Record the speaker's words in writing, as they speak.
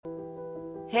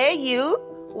Hey, you,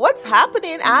 what's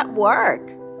happening at work?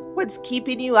 What's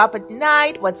keeping you up at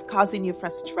night? What's causing you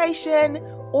frustration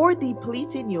or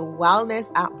depleting your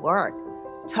wellness at work?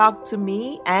 Talk to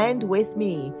me and with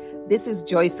me. This is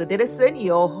Joyce Odidison,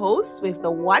 your host with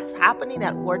the What's Happening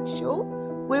at Work show,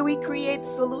 where we create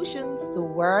solutions to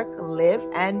work, live,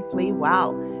 and play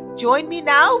well. Join me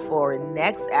now for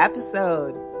next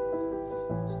episode.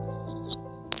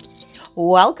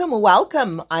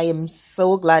 Welcome. I am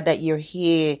so glad that you're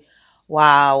here.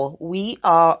 Wow, we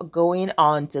are going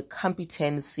on to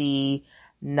competency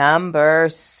number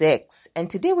 6. And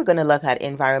today we're going to look at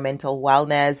environmental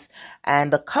wellness.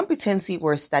 And the competency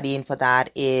we're studying for that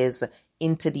is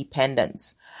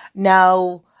interdependence.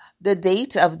 Now, the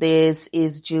date of this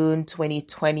is June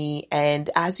 2020. And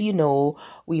as you know,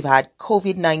 we've had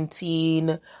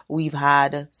COVID-19. We've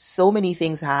had so many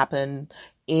things happen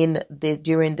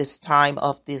during this time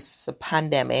of this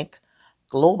pandemic,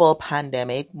 global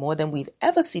pandemic, more than we've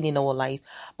ever seen in our life.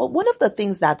 But one of the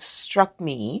things that struck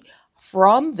me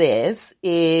from this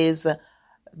is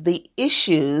the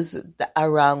issues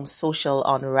around social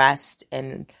unrest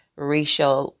and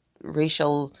racial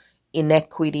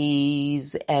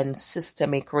inequities and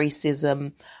systemic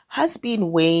racism has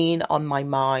been weighing on my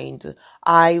mind.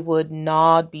 I would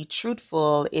not be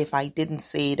truthful if I didn't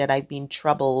say that I've been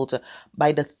troubled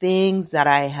by the things that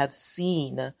I have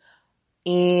seen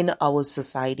in our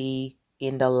society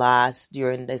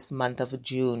during this month of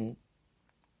June.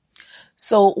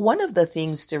 So one of the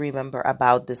things to remember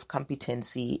about this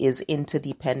competency is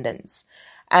interdependence.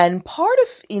 And part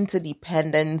of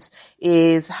interdependence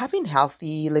is having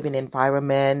healthy living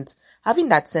environment, having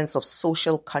that sense of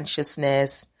social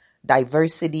consciousness,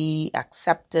 diversity,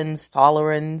 acceptance,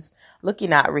 tolerance,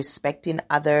 looking at respecting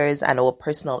others and our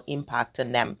personal impact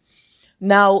on them.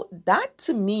 Now, that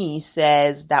to me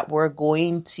says that we're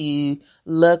going to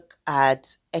look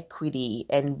at equity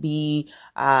and be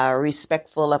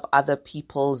respectful of other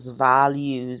people's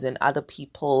values and other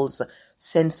people's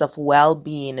sense of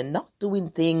well-being and not doing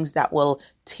things that will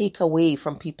take away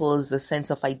from people's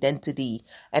sense of identity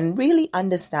and really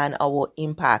understand our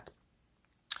impact.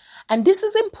 And this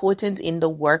is important in the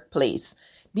workplace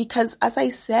because, as I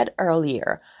said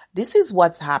earlier, this is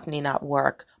what's happening at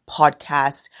work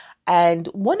podcast. And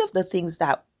one of the things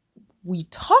that we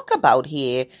talk about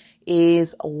here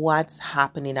is what's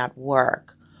happening at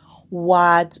work,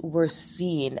 what we're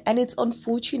seeing. And it's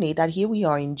unfortunate that here we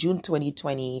are in June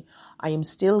 2020. I am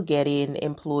still getting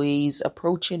employees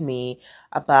approaching me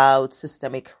about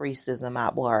systemic racism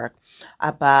at work,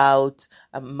 about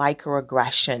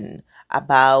microaggression,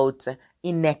 about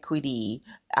inequity,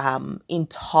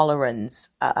 intolerance,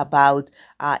 about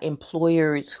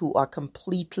employers who are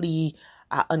completely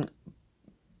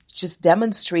just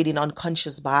demonstrating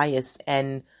unconscious bias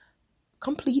and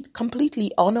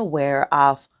completely unaware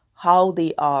of how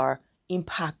they are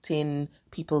impacting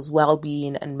people's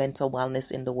well-being and mental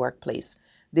wellness in the workplace.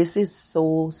 This is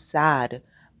so sad,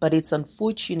 but it's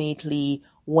unfortunately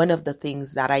one of the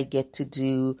things that I get to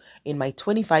do in my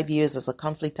 25 years as a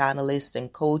conflict analyst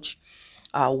and coach,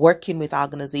 working with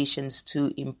organizations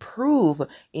to improve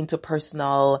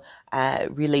interpersonal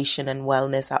relation and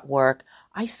wellness at work.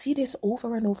 I see this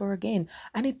over and over again,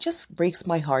 and it just breaks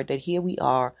my heart that here we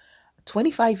are,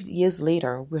 25 years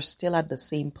later, we're still at the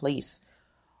same place.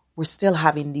 We're still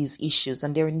having these issues,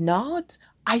 and they're not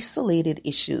isolated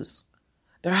issues.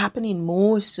 They're happening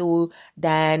more so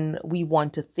than we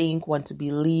want to think, want to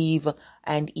believe,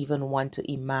 and even want to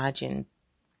imagine.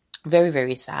 Very,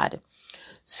 very sad.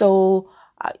 So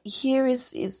here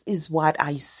is what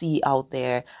I see out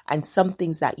there, and some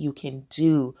things that you can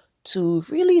do to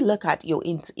really look at your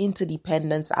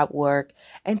interdependence at work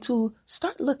and to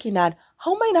start looking at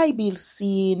how might I be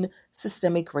seeing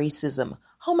systemic racism?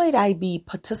 How might I be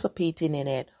participating in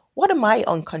it? What are my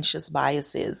unconscious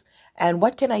biases? And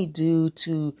what can I do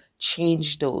to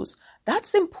change those?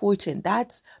 That's important.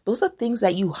 Those are things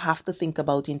that you have to think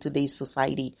about in today's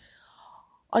society.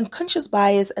 Unconscious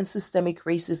bias and systemic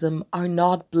racism are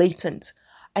not blatant.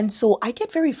 And so I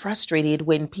get very frustrated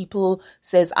when people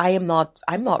says I'm not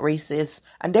racist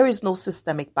and there is no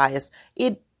systemic bias.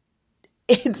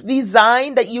 It's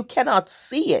designed that you cannot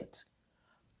see it.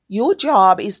 Your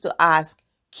job is to ask,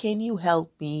 can you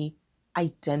help me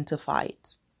identify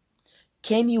it?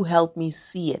 Can you help me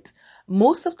see it?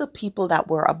 Most of the people that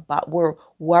were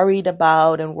worried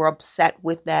about and were upset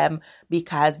with them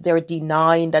because they're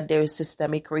denying that there is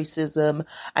systemic racism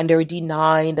and they're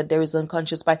denying that there is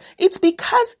unconscious bias. It's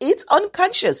because it's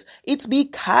unconscious. It's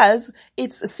because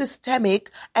it's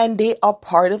systemic and they are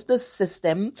part of the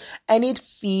system and it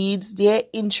feeds their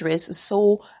interests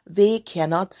so they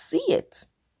cannot see it.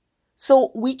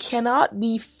 So we cannot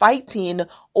be fighting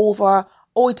over,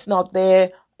 oh, it's not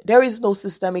there. There is no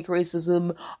systemic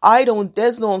racism.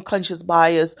 There's no unconscious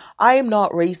bias. I am not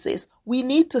racist. We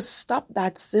need to stop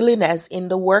that silliness in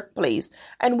the workplace,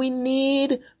 and we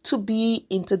need to be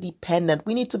interdependent.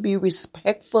 We need to be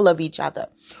respectful of each other.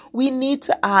 We need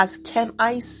to ask, can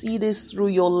I see this through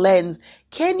your lens?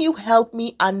 Can you help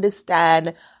me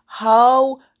understand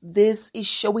how this is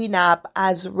showing up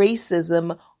as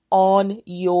racism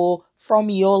from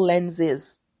your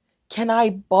lenses? Can I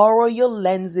borrow your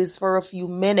lenses for a few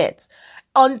minutes?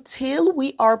 Until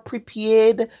we are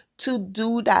prepared to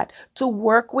do that, to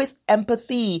work with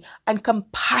empathy and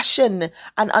compassion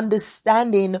and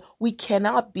understanding, we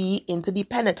cannot be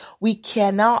interdependent. We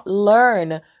cannot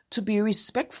learn to be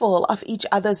respectful of each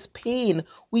other's pain.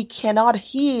 We cannot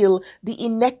heal the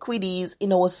inequities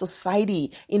in our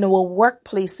society, in our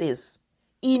workplaces.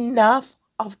 Enough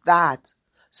of that.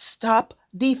 Stop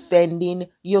defending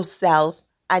yourself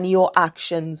and your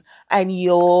actions and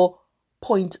your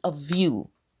point of view.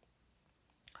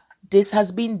 This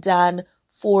has been done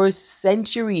for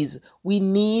centuries. We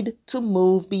need to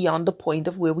move beyond the point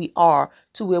of where we are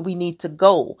to where we need to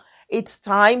go. It's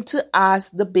time to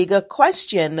ask the bigger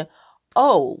question.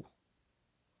 Oh,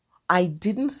 I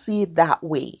didn't see it that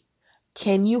way.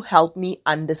 Can you help me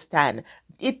understand?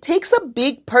 It takes a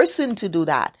big person to do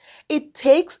that. It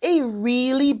takes a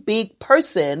really big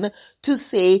person to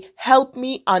say, help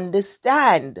me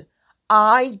understand.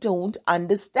 I don't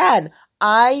understand.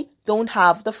 I don't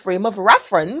have the frame of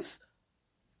reference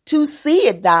to see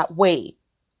it that way.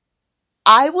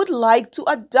 I would like to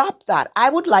adopt that. I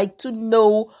would like to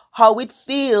know how it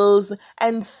feels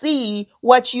and see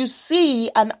what you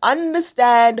see and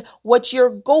understand what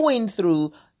you're going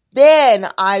through. Then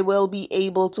I will be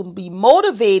able to be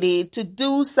motivated to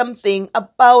do something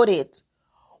about it.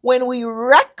 When we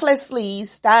recklessly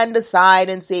stand aside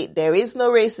and say, there is no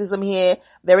racism here,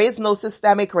 there is no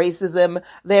systemic racism,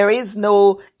 there is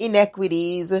no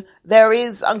inequities, there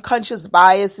is unconscious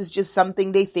bias, is just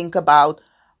something they think about,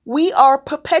 we are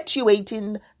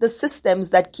perpetuating the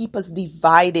systems that keep us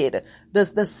divided.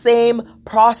 The same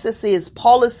processes,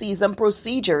 policies, and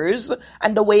procedures,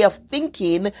 and the way of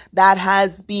thinking that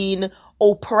has been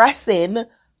oppressing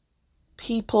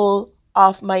people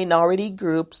of minority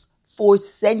groups for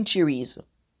centuries.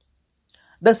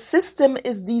 The system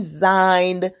is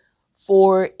designed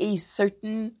for a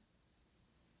certain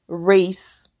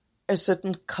race, a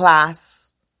certain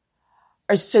class,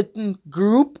 a certain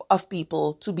group of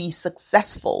people to be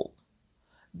successful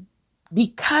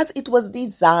because it was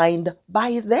designed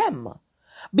by them,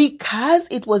 because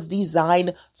it was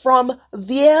designed from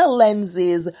their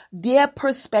lenses, their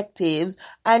perspectives,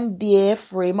 and their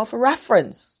frame of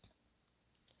reference.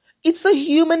 It's a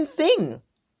human thing.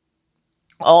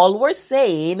 All we're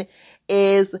saying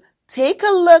is take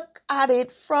a look at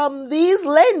it from these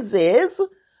lenses,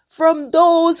 from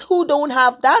those who don't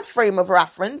have that frame of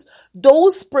reference,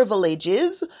 those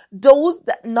privileges, those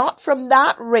that not from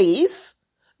that race,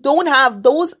 don't have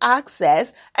those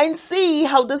access, and see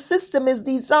how the system is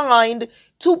designed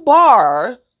to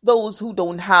bar those who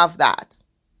don't have that.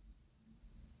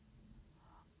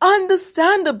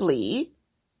 Understandably,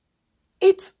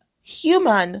 it's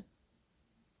human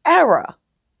error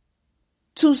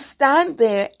to stand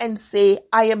there and say,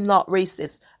 I am not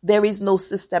racist. There is no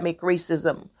systemic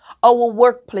racism. Our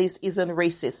workplace isn't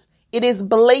racist. It is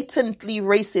blatantly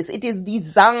racist. It is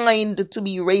designed to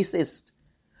be racist.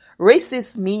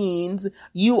 Racist means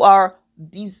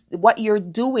what you're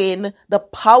doing, the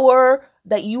power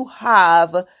that you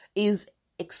have is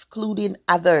excluding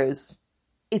others.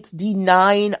 It's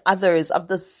denying others of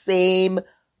the same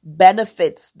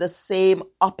benefits, the same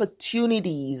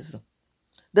opportunities,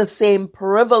 the same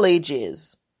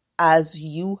privileges as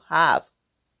you have.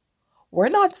 We're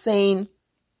not saying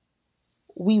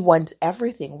we want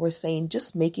everything. We're saying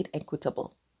just make it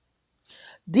equitable.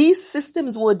 These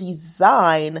systems were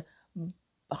designed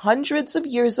hundreds of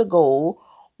years ago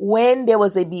when there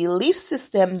was a belief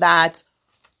system that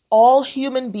all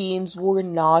human beings were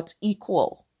not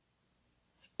equal.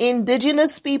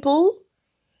 Indigenous people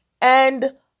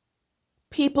and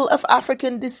people of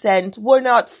African descent were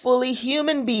not fully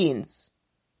human beings.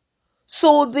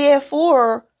 So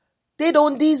therefore, they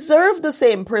don't deserve the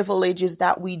same privileges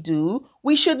that we do.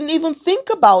 We shouldn't even think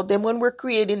about them when we're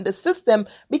creating the system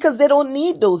because they don't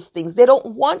need those things. They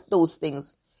don't want those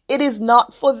things. It is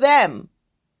not for them.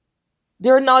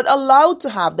 They're not allowed to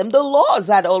have them. The laws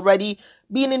had already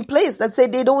been in place that say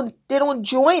they don't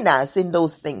join us in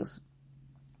those things.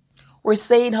 We're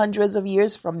saying hundreds of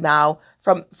years from now,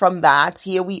 from that,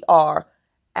 here we are.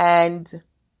 And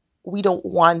we don't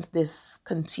want this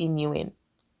continuing.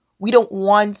 We don't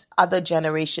want other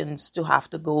generations to have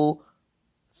to go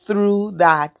through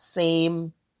that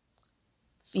same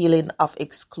feeling of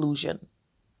exclusion.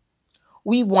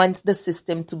 We want the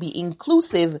system to be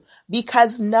inclusive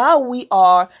because now we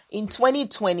are in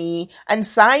 2020 and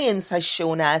science has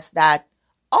shown us that,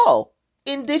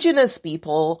 indigenous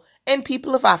people and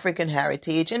people of African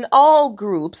heritage and all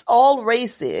groups, all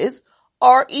races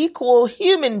are equal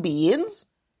human beings.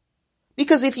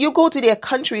 Because if you go to their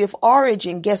country of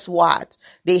origin, guess what?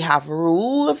 They have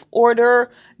rule of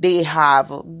order, they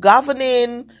have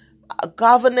governance,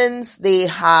 they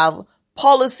have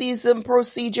policies and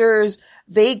procedures,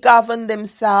 they govern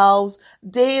themselves,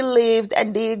 they lived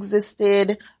and they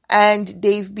existed, and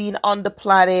they've been on the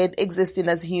planet existing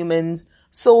as humans.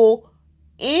 So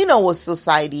in our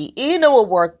society, in our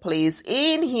workplace,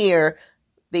 in here,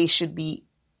 they should be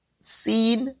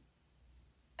seen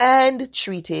and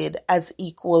treated as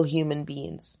equal human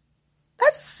beings.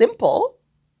 That's simple.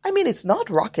 I mean, it's not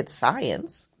rocket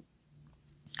science.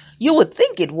 You would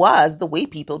think it was the way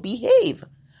people behave,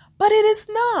 but it is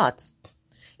not.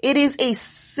 It is a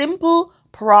simple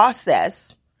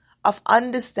process of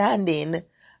understanding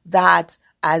that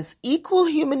as equal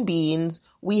human beings,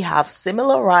 we have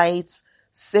similar rights,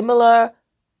 similar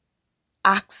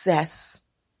access,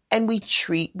 and we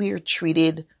are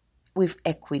treated with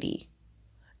equity.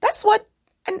 That's what,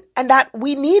 and that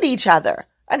we need each other.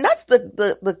 And that's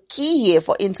the key here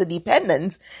for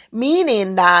interdependence,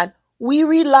 meaning that we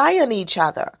rely on each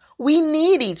other. We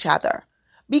need each other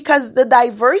because the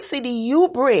diversity you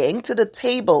bring to the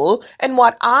table and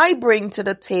what I bring to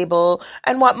the table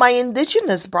and what my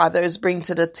indigenous brothers bring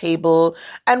to the table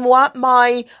and what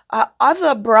my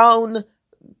other brown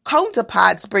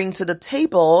counterparts bring to the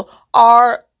table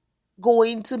are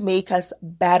going to make us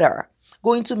better,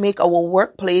 going to make our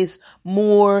workplace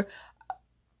more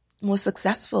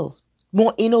successful,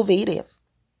 more innovative.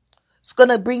 It's going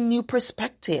to bring new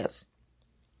perspective,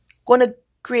 going to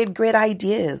create great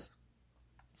ideas.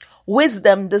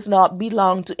 Wisdom does not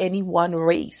belong to any one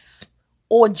race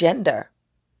or gender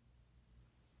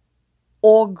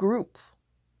or group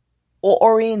or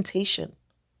orientation.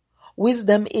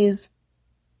 Wisdom is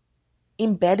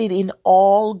embedded in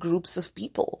all groups of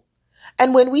people.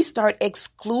 And when we start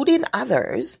excluding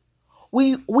others,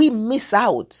 we miss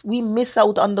out. We miss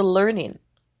out on the learning.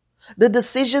 The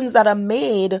decisions that are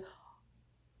made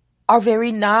are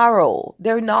very narrow.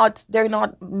 They're not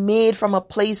made from a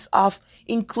place of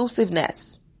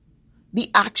inclusiveness.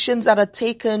 The actions that are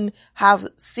taken have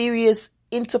serious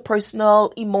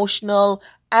interpersonal, emotional,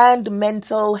 and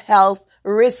mental health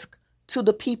risk to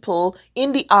the people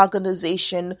in the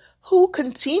organization who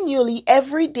continually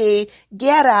every day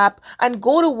get up and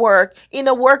go to work in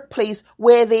a workplace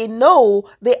where they know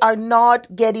they are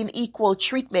not getting equal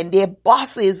treatment. Their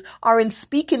bosses aren't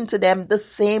speaking to them the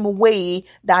same way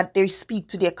that they speak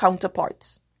to their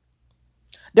counterparts.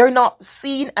 They're not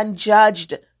seen and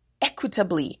judged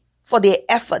equitably for their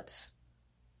efforts,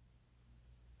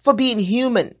 for being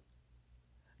human.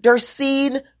 They're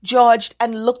seen, judged,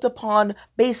 and looked upon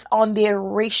based on their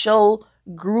racial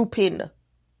grouping,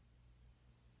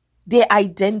 their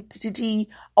identity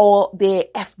or their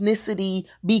ethnicity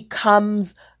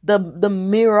becomes the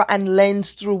mirror and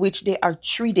lens through which they are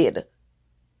treated.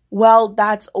 Well,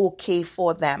 that's okay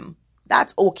for them.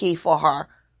 That's okay for her.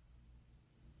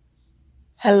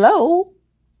 Hello?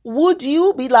 Would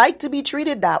you be like to be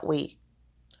treated that way?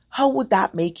 How would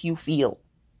that make you feel?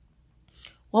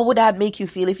 What would that make you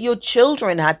feel if your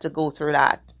children had to go through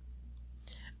that?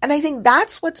 And I think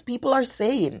that's what people are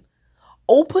saying.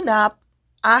 Open up,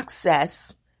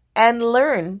 access, and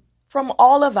learn from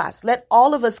all of us. Let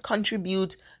all of us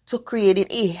contribute to creating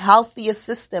a healthier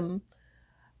system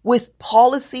with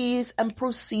policies and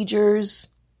procedures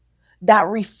that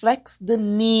reflects the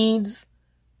needs,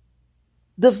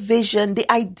 the vision, the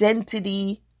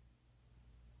identity,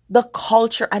 the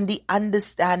culture, and the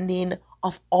understanding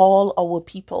of all our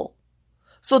people.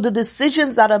 So the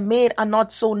decisions that are made are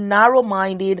not so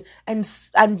narrow-minded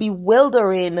and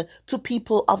bewildering to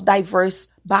people of diverse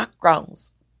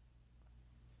backgrounds.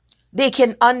 They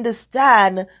can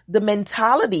understand the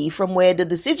mentality from where the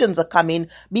decisions are coming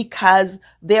because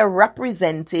they're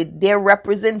represented, their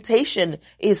representation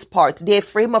is part, their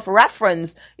frame of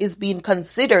reference is being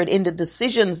considered in the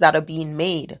decisions that are being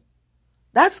made.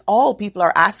 That's all people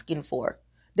are asking for.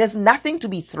 There's nothing to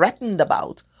be threatened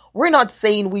about. We're not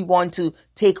saying we want to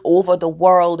take over the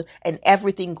world and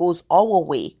everything goes our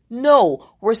way.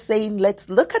 No, we're saying let's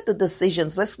look at the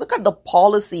decisions. Let's look at the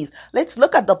policies. Let's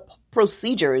look at the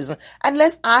procedures and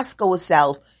let's ask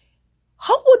ourselves,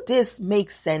 How would this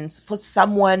make sense for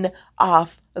someone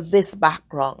of this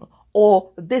background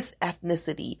or this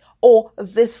ethnicity or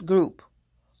this group?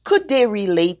 Could they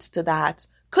relate to that?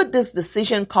 Could this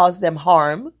decision cause them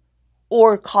harm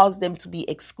or cause them to be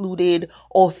excluded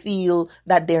or feel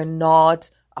that they're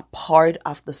not a part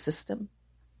of the system?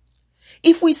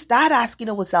 If we start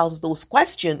asking ourselves those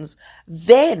questions,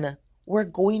 then we're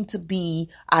going to be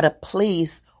at a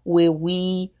place where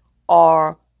we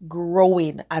are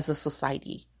growing as a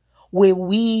society, where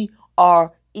we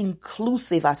are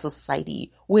inclusive as a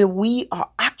society, where we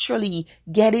are actually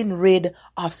getting rid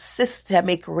of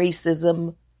systemic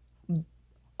racism,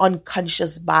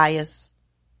 unconscious bias,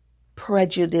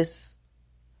 prejudice,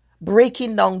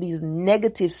 breaking down these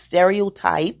negative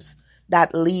stereotypes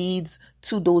that leads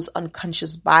to those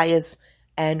unconscious bias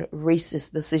and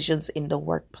racist decisions in the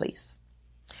workplace.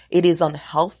 It is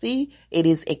unhealthy, it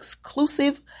is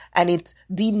exclusive, and it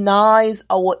denies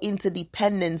our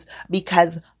interdependence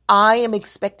because I am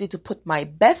expected to put my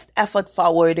best effort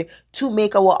forward to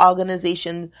make our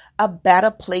organization a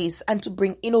better place and to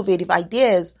bring innovative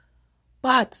ideas,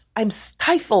 but I'm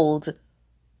stifled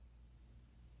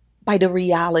by the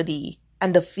reality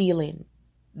and the feeling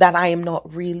that I am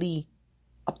not really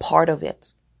a part of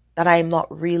it, that I am not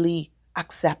really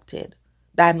accepted,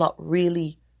 that I'm not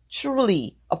really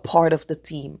truly a part of the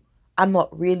team. I'm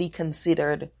not really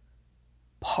considered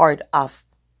part of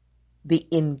the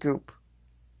in-group.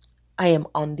 I am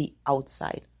on the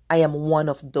outside. I am one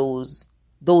of those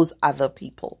other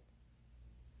people.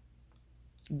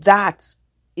 That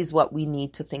is what we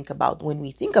need to think about when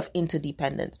we think of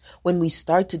interdependence, when we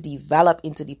start to develop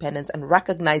interdependence and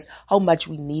recognize how much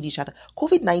we need each other.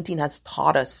 COVID-19 has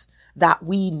taught us that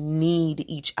we need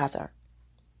each other.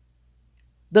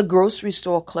 The grocery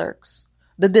store clerks,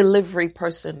 the delivery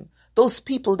person, those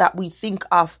people that we think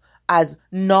of as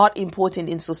not important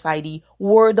in society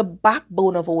were the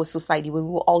backbone of our society. When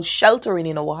we were all sheltering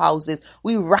in our houses,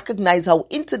 we recognize how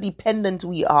interdependent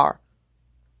we are.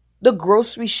 The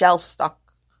grocery shelf stock,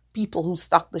 people who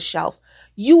stock the shelf,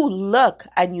 you look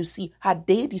and you see, had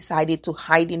they decided to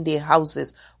hide in their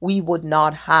houses, we would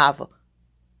not have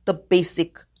the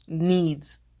basic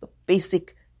needs, the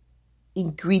basic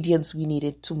ingredients we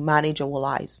needed to manage our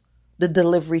lives. The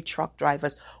delivery truck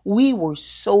drivers, we were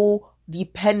so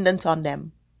dependent on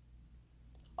them.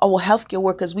 Our healthcare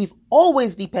workers, we've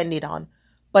always depended on,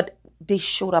 but they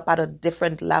showed up at a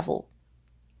different level.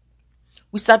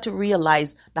 We start to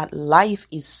realize that life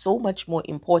is so much more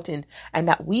important and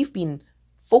that we've been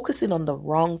focusing on the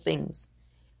wrong things.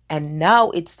 And now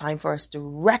it's time for us to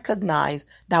recognize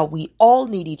that we all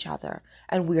need each other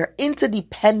and we are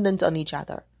interdependent on each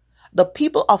other. The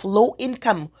people of low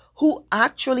income who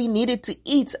actually needed to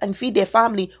eat and feed their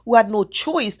family, who had no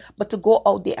choice but to go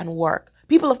out there and work.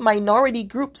 People of minority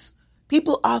groups,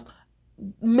 people of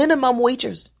minimum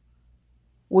wages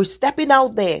were stepping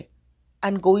out there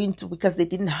and going to, because they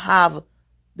didn't have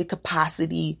the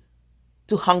capacity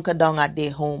to hunker down at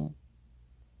their home.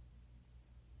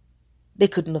 They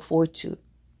couldn't afford to.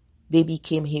 They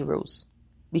became heroes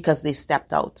because they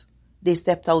stepped out. They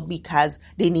stepped out because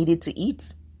they needed to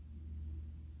eat.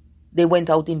 They went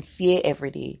out in fear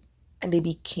every day and they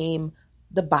became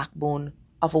the backbone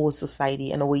of our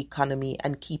society and our economy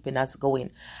and keeping us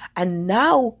going. And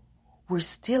now we're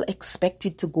still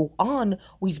expected to go on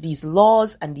with these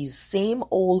laws and these same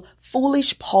old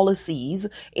foolish policies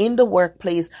in the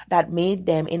workplace that made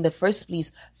them in the first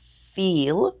place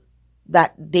feel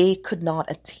that they could not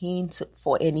attain to,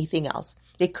 for anything else.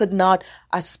 They could not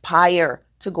aspire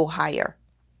to go higher.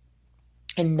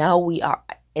 And now we are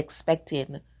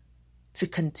expecting to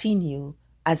continue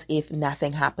as if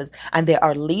nothing happened. And there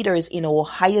are leaders in our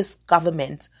highest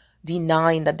government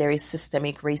denying that there is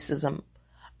systemic racism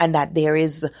and that there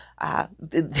is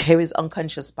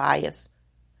unconscious bias.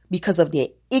 Because of their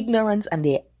ignorance and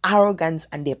their arrogance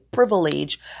and their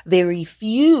privilege, they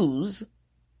refuse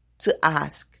to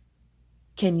ask,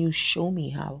 can you show me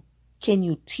how? Can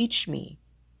you teach me?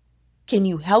 Can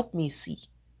you help me see?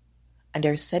 And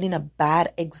they're setting a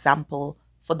bad example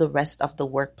for the rest of the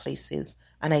workplaces.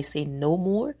 And I say no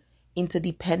more.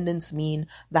 Interdependence means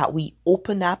that we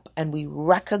open up and we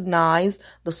recognize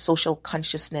the social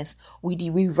consciousness.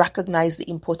 We recognize the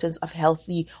importance of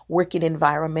healthy working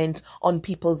environment on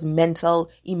people's mental,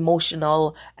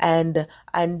 emotional, and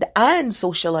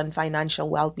social and financial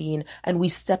well-being. And we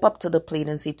step up to the plate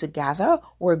and say, together,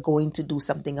 we're going to do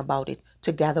something about it.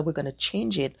 Together, we're going to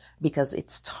change it because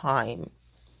it's time.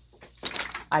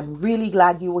 I'm really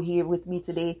glad you were here with me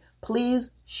today.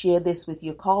 Please share this with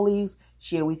your colleagues,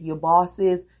 share with your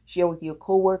bosses, share with your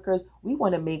coworkers. We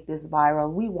want to make this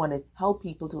viral. We want to help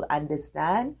people to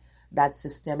understand that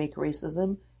systemic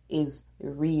racism is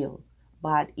real.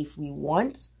 But if we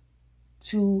want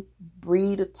to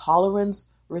breed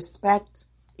tolerance, respect,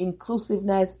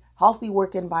 inclusiveness, healthy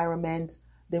work environment,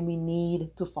 then we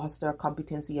need to foster a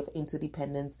competency of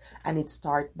interdependence. And it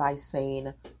starts by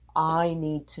saying, I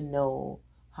need to know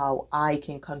how I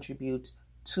can contribute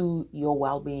to your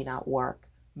well-being at work,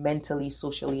 mentally,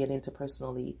 socially, and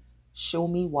interpersonally. Show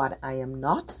me what I am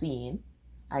not seeing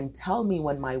and tell me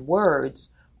when my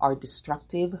words are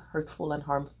destructive, hurtful, and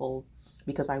harmful,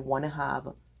 because I want to have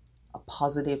a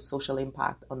positive social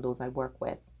impact on those I work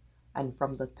with. And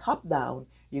from the top down,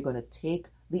 you're going to take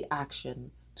the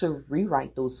action to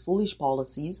rewrite those foolish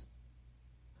policies,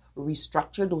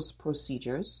 restructure those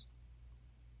procedures,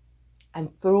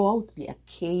 and throw out the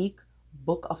archaic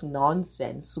book of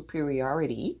nonsense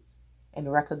superiority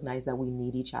and recognize that we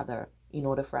need each other in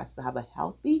order for us to have a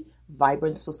healthy,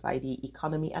 vibrant society,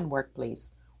 economy, and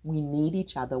workplace. We need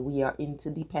each other. We are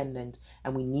interdependent,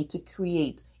 and we need to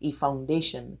create a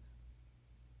foundation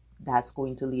that's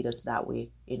going to lead us that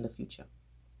way in the future.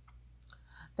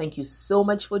 Thank you so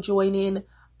much for joining.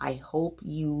 I hope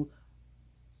you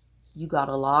got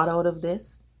a lot out of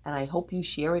this, and I hope you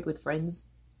share it with friends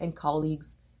and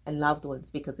colleagues and loved ones,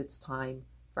 because it's time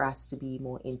for us to be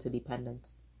more interdependent.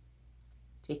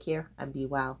 Take care and be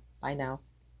well. Bye now.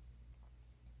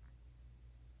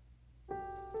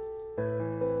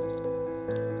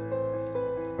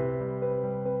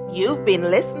 You've been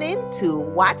listening to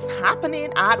What's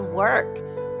Happening at Work.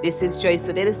 This is Joyce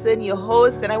Edison, your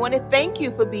host, and I want to thank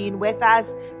you for being with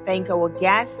us. Thank our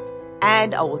guests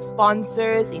and our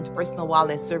sponsors, Interpersonal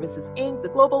Wellness Services, Inc., the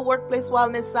Global Workplace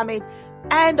Wellness Summit,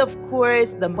 and of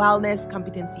course, the Wellness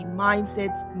Competency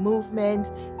Mindset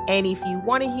Movement. And if you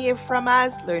want to hear from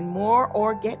us, learn more,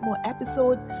 or get more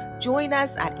episodes, join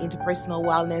us at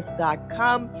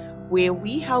interpersonalwellness.com, where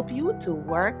we help you to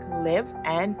work, live,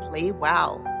 and play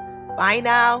well. Bye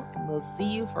now, and we'll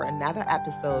see you for another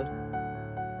episode.